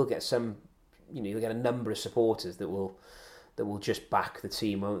 You will get some, you'll get a number of supporters that will just back the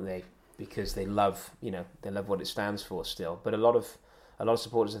team, won't they? Because they love what it stands for still. But a lot of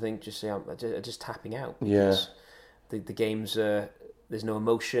supporters, I think, just say are just tapping out. Because the games, there's no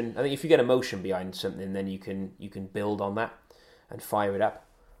emotion. I think if you get emotion behind something, then you can build on that and fire it up.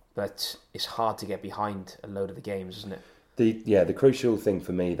 But it's hard to get behind a load of the games, isn't it? The crucial thing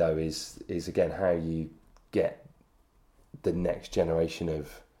for me though is again how you get the next generation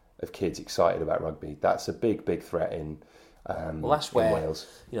of kids excited about rugby. That's a big threat in that's where Wales.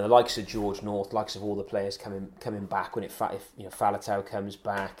 The likes of George North, likes of all the players coming back when if Faletau comes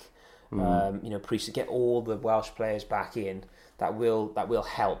back, Priest, get all the Welsh players back in. That will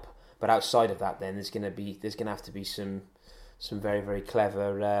help. But outside of that, then there's going to have to be some very, very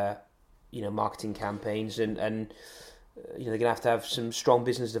clever marketing campaigns and they're going to have some strong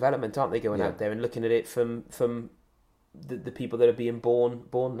business development, aren't they, going out there and looking at it from the people that are being born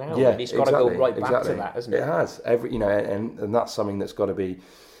now. Yeah, it's got to go right back to that, hasn't it? It has and that's something that's got to be,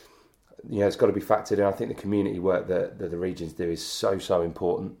 it's got to be factored in. I think the community work that the regions do is so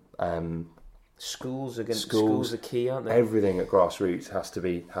important. Schools are key, aren't they? Everything at grassroots has to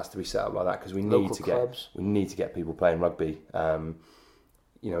be set up like that, because we need to get people playing rugby.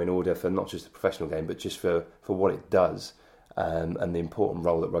 In order for not just the professional game, but just for what it does, and the important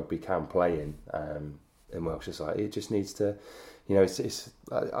role that rugby can play in Welsh society. It just needs to, it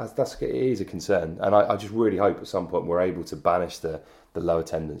is a concern, and I just really hope at some point we're able to banish the low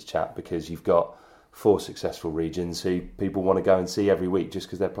attendance chat, because you've got 4 successful regions who people want to go and see every week just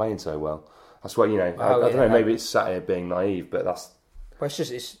because they're playing so well. That's why, I don't know, maybe it's sat here being naive, but that's... Well,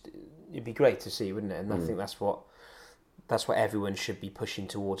 it'd be great to see, wouldn't it? And I think that's what everyone should be pushing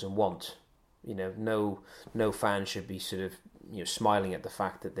towards and want. No fan should be sort of smiling at the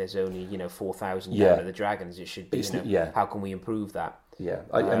fact that there's only 4,000 down at the Dragons. It should be how can we improve that? Yeah,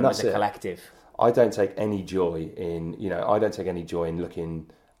 and that's as a collective. I don't take any joy in looking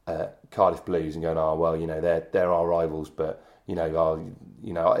at Cardiff Blues and going, oh well, they're our rivals, but I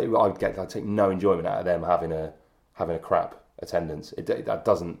take no enjoyment out of them having a crap attendance. That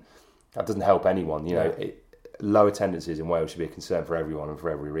doesn't help anyone. Low attendances in Wales should be a concern for everyone and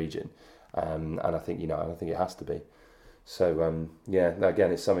for every region, and I think it has to be. So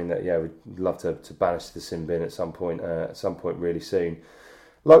again, it's something that we'd love to banish to the sin bin at some point really soon.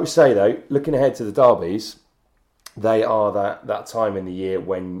 Like we say though, looking ahead to the derbies, they are that time in the year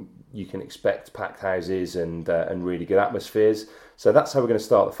when you can expect packed houses and really good atmospheres. So that's how we're going to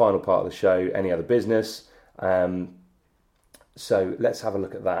start the final part of the show. Any other business? So let's have a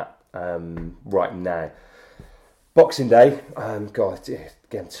look at that right now. Boxing Day,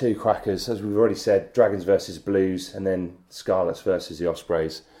 again, 2 crackers. As we've already said, Dragons versus Blues, and then Scarlets versus the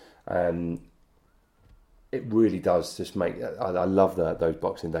Ospreys. It really does just make... I love those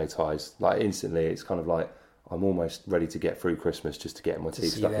Boxing Day ties. Like, instantly, it's kind of like, I'm almost ready to get through Christmas just to get my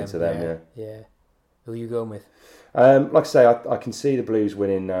teeth stuck into them. Yeah. Who are you going with? Like I say, I can see the Blues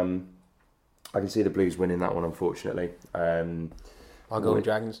winning. I can see the Blues winning that one, unfortunately. I'll go with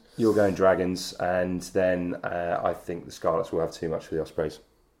Dragons. You're going Dragons, and then I think the Scarlets will have too much for the Ospreys.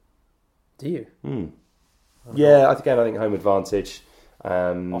 Do you? Yeah, I think home advantage.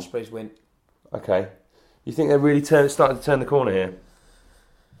 Ospreys win. Okay. You think they're really starting to turn the corner here?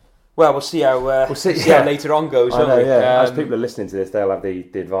 Well, we'll see how how later on goes, won't we? As people are listening to this, they'll have the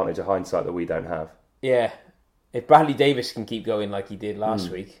advantage of hindsight that we don't have. Yeah. If Bradley Davis can keep going like he did last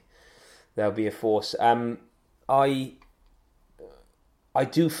week, there'll be a force. I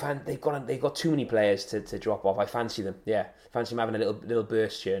do they've got too many players to drop off. I fancy them. Yeah, fancy them having a little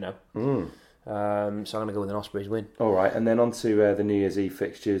burst here now. So I'm going to go with an Ospreys win. All right, and then on to the New Year's Eve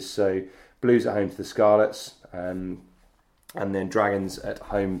fixtures. So Blues at home to the Scarlets, and then Dragons at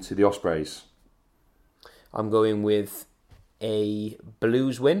home to the Ospreys. I'm going with a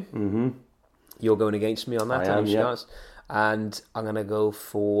Blues win. Mm-hmm. You're going against me on that. I am, yeah. And I'm going to go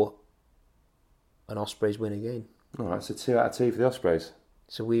for an Ospreys win again. All right, so 2 out of 2 for the Ospreys.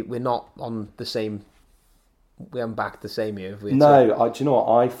 So we're not on the same. We haven't backed the same here. Have we? No, do you know what?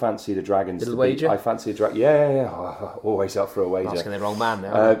 I fancy the Dragons. Little wager? I fancy the Dragons. Yeah. Always up for a wager. Asking the wrong man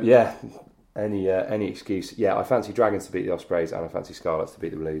now. Yeah. Any excuse. Yeah, I fancy Dragons to beat the Ospreys, and I fancy Scarlets to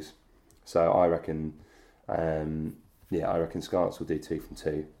beat the Blues. So I reckon. I reckon Scarlets will do 2 from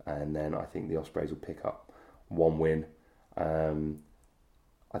 2, and then I think the Ospreys will pick up 1 win.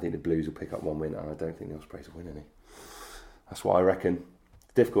 I think the Blues will pick up 1 win, and I don't think the Ospreys will win any. That's what I reckon.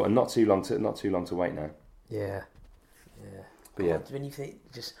 Difficult, and not too long to wait now. Yeah. But yeah, when you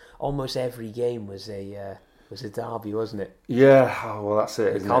think just almost every game was a derby, wasn't it? Yeah. Oh, well, that's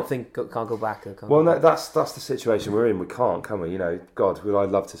it. Can't go back. That's the situation we're in. We can't, can we? God, would I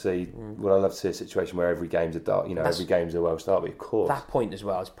love to see? Would I love to see a situation where every game's a derby? Every game's a Welsh derby. Of course. That point as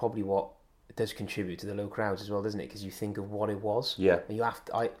well is probably what does contribute to the low crowds as well, doesn't it? Because you think of what it was. Yeah. And you have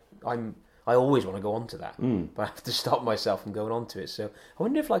to. I always want to go on to that, but I have to stop myself from going on to it. So I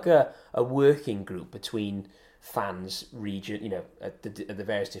wonder if like a working group between fans, region, at the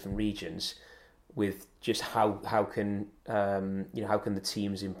various different regions, with just how can the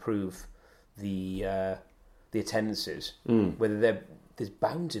teams improve the attendances? Whether there's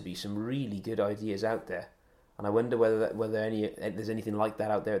bound to be some really good ideas out there, and I wonder whether there's anything like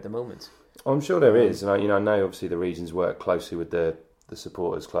that out there at the moment. I'm sure there is, and I know obviously the regions work closely with the the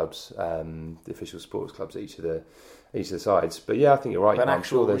supporters clubs, the official supporters clubs at each of the sides. But yeah, I think you're right. But an I'm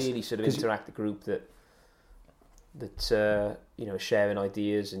actual sure there's really sort of interactive group that sharing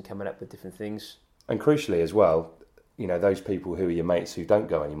ideas and coming up with different things. And crucially as well, those people who are your mates who don't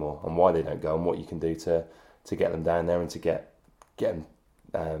go anymore, and why they don't go, and what you can do to get them down there, and to get them,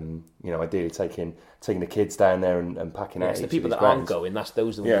 ideally taking the kids down there and packing out. It's the people that aren't going. Those are the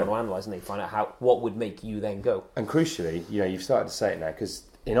ones you want to analyse, and they find out what would make you then go. And crucially, you've started to say it now, because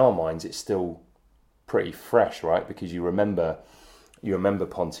in our minds it's still pretty fresh, right? Because you remember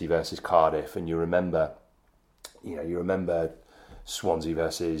Ponty versus Cardiff, and you remember Swansea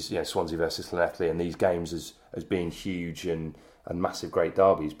versus Llanelli, and these games as being huge and massive, great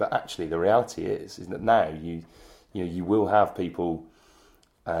derbies. But actually, the reality is that now you will have people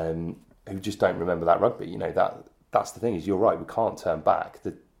who just don't remember that rugby. That's the thing. Is you're right. We can't turn back.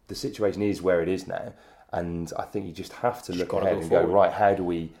 The situation is where it is now, and I think you just have to look ahead and go, right, how do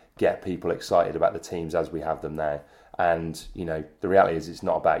we get people excited about the teams as we have them now? And the reality is, it's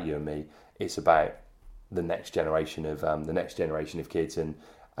not about you and me. It's about the next generation of kids,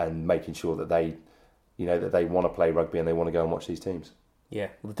 and making sure that they want to play rugby and they want to go and watch these teams. Yeah,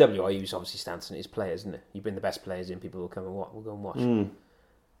 well, the WIU's obviously stance on its players, isn't it? You bring the best players in, people will come and will go and watch.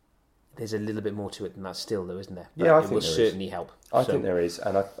 There's a little bit more to it than that still, though, isn't there? But yeah, I it think will there certainly help. I think there is,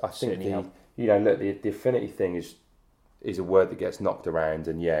 and I think the affinity thing is a word that gets knocked around,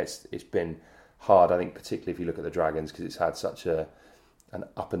 and yeah, it's been hard. I think particularly if you look at the Dragons, because it's had such an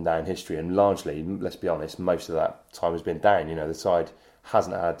up and down history, and largely, let's be honest, most of that time has been down. The side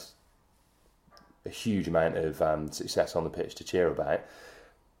hasn't had a huge amount of success on the pitch to cheer about,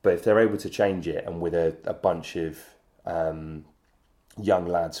 but if they're able to change it, and with a bunch of young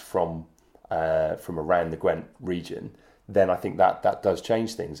lads from around the Gwent region, then I think that does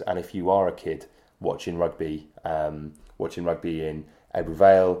change things. And if you are a kid watching rugby in Ebbw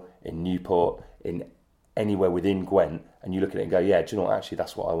Vale, in Newport, in anywhere within Gwent, and you look at it and go, yeah, do you know what, actually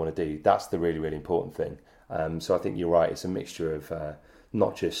that's what I want to do. That's the really, really important thing. So I think you're right. It's a mixture of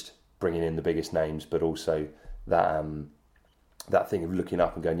not just bringing in the biggest names, but also that thing of looking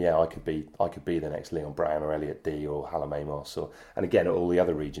up and going, yeah, I could be the next Leon Brown or Elliot Dee or Hallam Amos, and again all the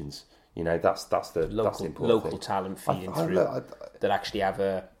other regions. That's the important local thing. Talent feeding through that actually have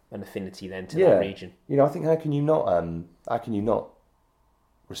an affinity then to that region. I think how can you not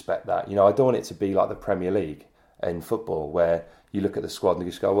respect that? I don't want it to be like the Premier League in football, where you look at the squad and you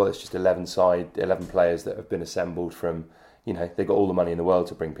just go, well, it's just 11 players that have been assembled from, they've got all the money in the world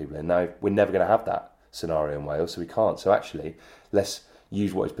to bring people in. Now, we're never going to have that scenario in Wales, so we can't. So actually, let's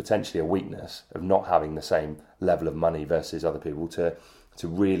use what is potentially a weakness of not having the same level of money versus other people to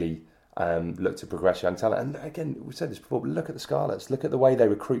really look to progress young talent. And again, we said this before, but look at the Scarlets. Look at the way they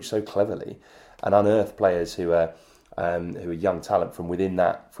recruit so cleverly and unearth players who are young talent from within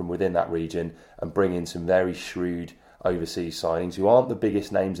that region, and bring in some very shrewd overseas signings who aren't the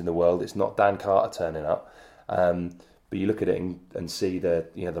biggest names in the world. It's not Dan Carter turning up, but you look at it and see the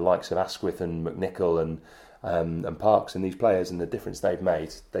likes of Asquith and McNichol and Parks and these players, and the difference they've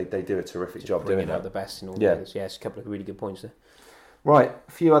made. They do a terrific job doing out that. The best in all the others. Yeah, it's a couple of really good points there. Right,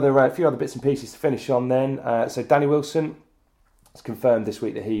 a few other bits and pieces to finish on then. So Danny Wilson has confirmed this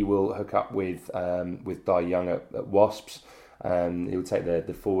week that he will hook up with Di Young at Wasps. He'll take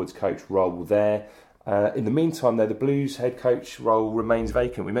the forwards coach role there. In the meantime, though, the Blues head coach role remains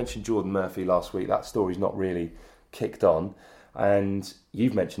vacant. We mentioned Jordan Murphy last week. That story's not really kicked on, and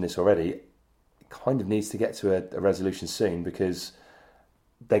you've mentioned this already. It kind of needs to get to a resolution soon, because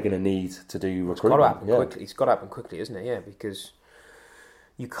they're going to need to do recruitment. It's got to happen quickly. It's got to happen quickly, isn't it? Yeah, because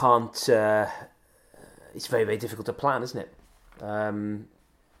you can't. It's very, very difficult to plan, isn't it?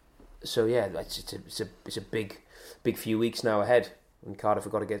 So yeah, it's a big few weeks now ahead, and Cardiff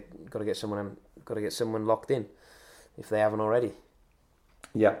have got to get someone locked in if they haven't already.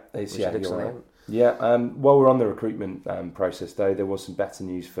 Yeah, while we're on the recruitment process, though, there was some better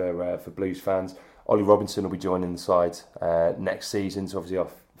news for Blues fans. Ollie Robinson will be joining the side next season. So obviously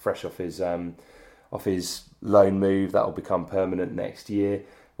fresh off his loan move, that will become permanent next year.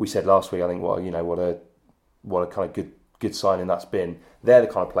 We said last week, I think, what a kind of good signing that's been. They're the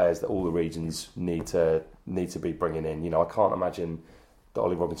kind of players that all the regions need to be bringing in. I can't imagine that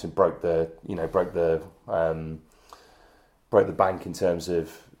Ollie Robinson broke the bank in terms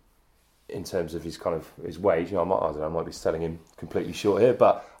of his kind of his wage. I might be selling him completely short here,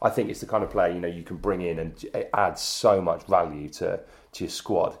 but I think it's the kind of player you can bring in, and it adds so much value to your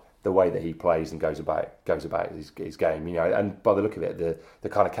squad. The way that he plays and goes about his game, and by the look of it, the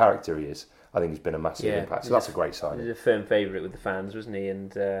kind of character he is, I think has been a massive impact. So that's a great sign. He's a firm favourite with the fans, wasn't he?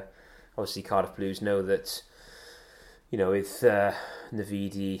 And obviously Cardiff Blues know that with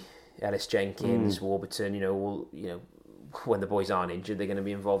Navidi, Ellis Jenkins, Warburton, when the boys aren't injured, they're going to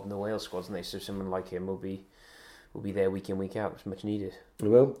be involved in the Wales squads, aren't they? So someone like him will be there week in, week out. It's much needed. We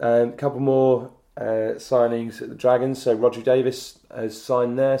will. A couple more signings at the Dragons. So Rodri Davis has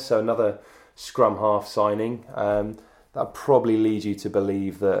signed there, so another scrum half signing. That probably leads you to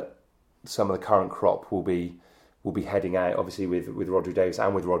believe that some of the current crop will be heading out, obviously with Rodri Davis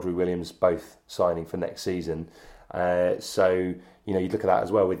and with Rodri Williams both signing for next season. So you look at that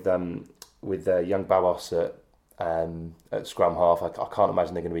as well with young Babos at scrum half. I can't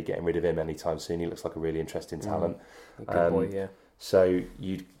imagine they're going to be getting rid of him anytime soon. He looks like a really interesting talent. Good boy, yeah. So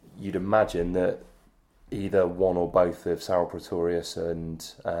you'd imagine that either one or both of Sarah Pretorius and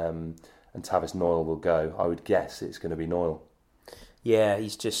Tavis Noyle will go. I would guess it's going to be Noyle. Yeah,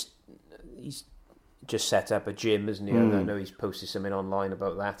 he's just set up a gym, isn't he? I know he's posted something online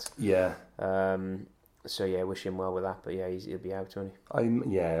about that. Yeah. So yeah, wish him well with that. But yeah, he'll be out, won't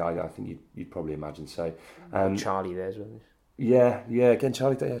he? I think you'd probably imagine so. Charlie there as well. Yeah. Again,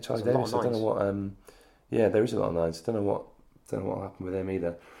 Charlie Davis. I don't know what. There is a lot of nines. I don't know what happened with him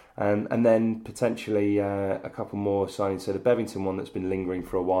either. And then potentially a couple more signings. So the Bevington one that's been lingering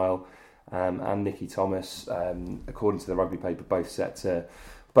for a while, and Nicky Thomas, according to the rugby paper, both set to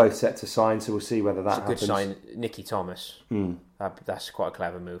sign. So we'll see whether that happens. It's a good sign, Nicky Thomas. That's quite a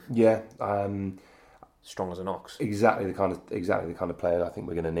clever move. Yeah. Strong as an ox. Exactly the kind of player I think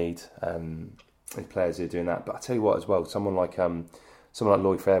we're going to need. Players who are doing that. But I tell you what, as well, someone like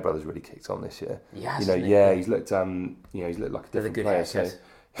Lloyd Fairbrother's really kicked on this year. Yes, he's looked like a different good player. Haircut.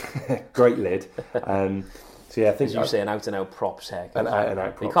 So great lid. So yeah, I think as you say, an out and out props haircut. An out and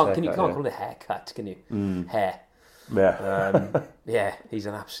out props haircut. You can't call it a haircut, can you? Hair. Yeah. Yeah, he's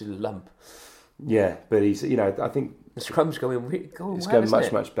an absolute lump. Yeah, but he's I think the scrum's going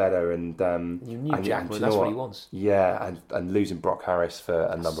much better, and you knew Jackman. That's what he wants. Yeah, and losing Brock Harris for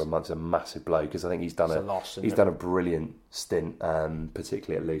a number of months is a massive blow, because I think he's done done a brilliant stint,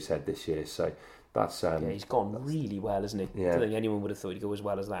 particularly at Loosehead this year. So that's he's gone really well, hasn't he? I don't think anyone would have thought he'd go as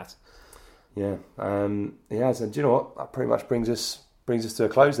well as that. Yeah, So do you know what? That pretty much brings us to a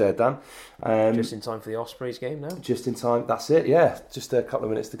close there, Dan. Just in time for the Ospreys game now. Just in time. That's it. Yeah, just a couple of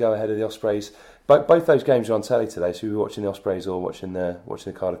minutes to go ahead of the Ospreys. Both those games are on telly today, so we'll be watching the Ospreys or watching the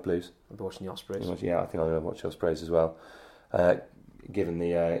Cardiff Blues. I'll be watching the Ospreys. Yeah, I think I'm going to watch the Ospreys as well. Given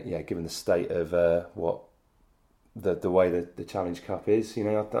the state of what the way the Challenge Cup is,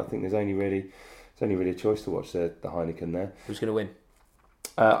 I think there's only really a choice to watch the Heineken there. Who's going to win?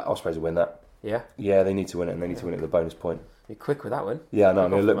 Ospreys will win that. Yeah. Yeah, they need to win it, and they need to win it with a bonus point. You're quick with that one. Yeah, no, I'm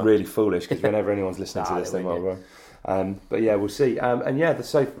going to look really foolish, because whenever anyone's listening to this, they might wrong. But yeah, we'll see.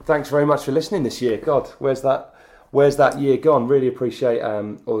 So thanks very much for listening this year. God, where's that year gone? Really appreciate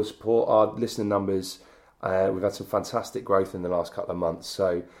all the support. Our listening numbers, we've had some fantastic growth in the last couple of months.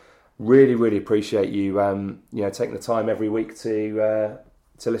 So really, really appreciate you, taking the time every week to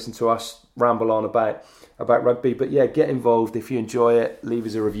listen to us ramble on about rugby. But yeah, get involved if you enjoy it. Leave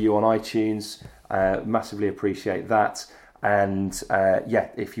us a review on iTunes. Massively appreciate that. And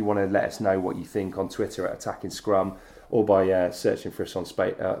if you want to let us know what you think on Twitter at Attacking Scrum, or by searching for us on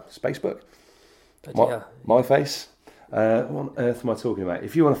Facebook. My face. What on earth am I talking about?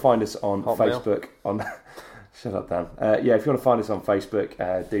 If you want to find us on Facebook, shut up, Dan. If you want to find us on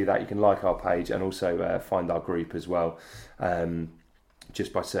Facebook, do that. You can like our page and also find our group as well,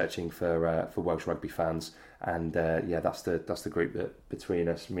 just by searching for Welsh rugby fans. And that's the group that between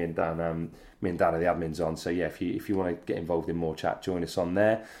us, me and Dan are the admins on. So yeah, if you want to get involved in more chat, join us on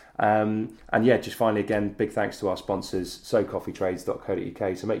there. Just finally, again, big thanks to our sponsors,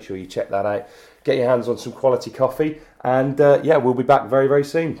 socoffeetrades.co.uk. So make sure you check that out. Get your hands on some quality coffee, and we'll be back very, very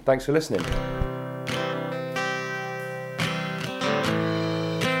soon. Thanks for listening.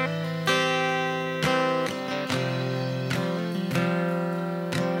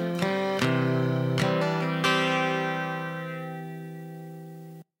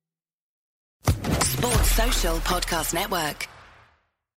 Podcast Network.